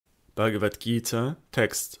Bhagavad Gita,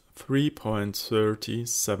 text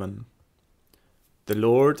 3.37. The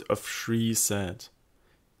Lord of Shri said,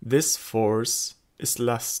 "This force is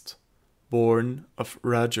lust, born of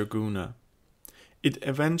Rajoguna. It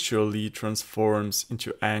eventually transforms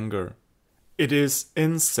into anger. It is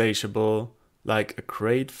insatiable like a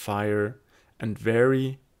great fire and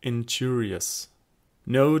very injurious.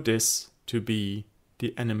 Know this to be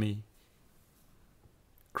the enemy."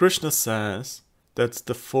 Krischna says that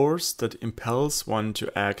the force that impels one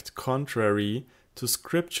to act contrary to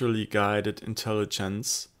scripturally guided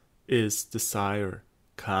intelligence is desire,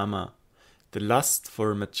 kama, the lust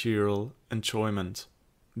for material enjoyment.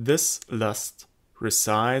 This lust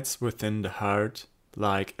resides within the heart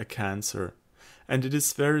like a cancer, and it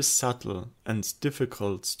is very subtle and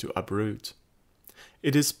difficult to uproot.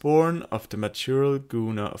 It is born of the material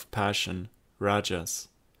guna of passion, rajas.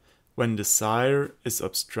 When desire is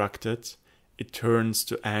obstructed, it turns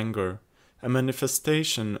to anger, a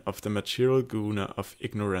manifestation of the material guna of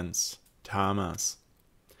ignorance, tamas.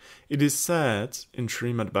 It is said in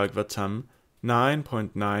Shrimad Bhagavatam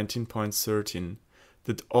 9.19.13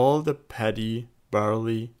 that all the paddy,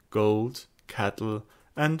 barley, gold, cattle,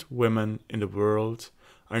 and women in the world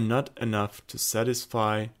are not enough to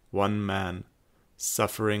satisfy one man,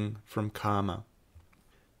 suffering from kama.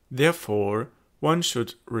 Therefore, one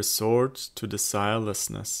should resort to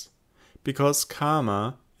desirelessness, because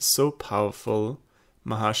kama is so powerful,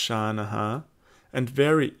 mahashanaha, and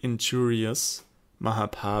very injurious,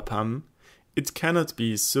 mahapapam, it cannot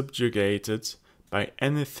be subjugated by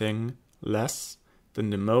anything less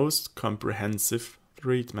than the most comprehensive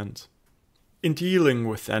treatment. In dealing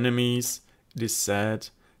with enemies, it is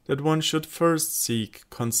said that one should first seek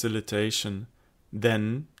conciliation,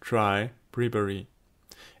 then try bribery.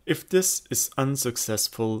 If this is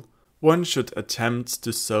unsuccessful, one should attempt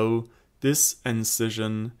to sow this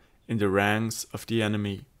incision in the ranks of the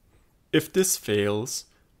enemy. If this fails,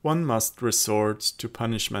 one must resort to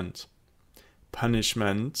punishment.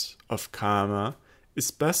 Punishment of karma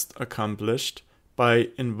is best accomplished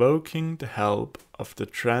by invoking the help of the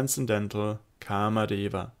transcendental karma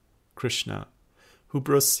deva, Krischna, who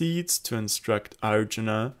proceeds to instruct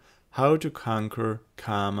Arjuna how to conquer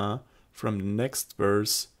karma from the next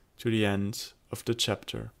verse to the end of the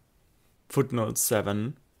chapter. Footnote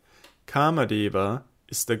 7. Kamadeva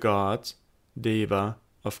is the god, deva,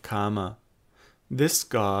 of Kama. This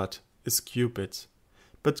god is Cupid,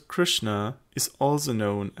 but Krischna is also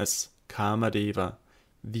known as Kamadeva,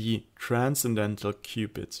 the transcendental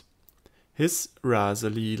Cupid. His Rasa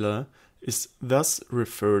Leela is thus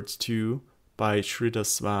referred to by Sridhar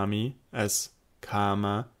Swami as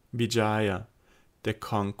Kama Vijaya, the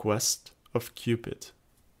conquest of Cupid.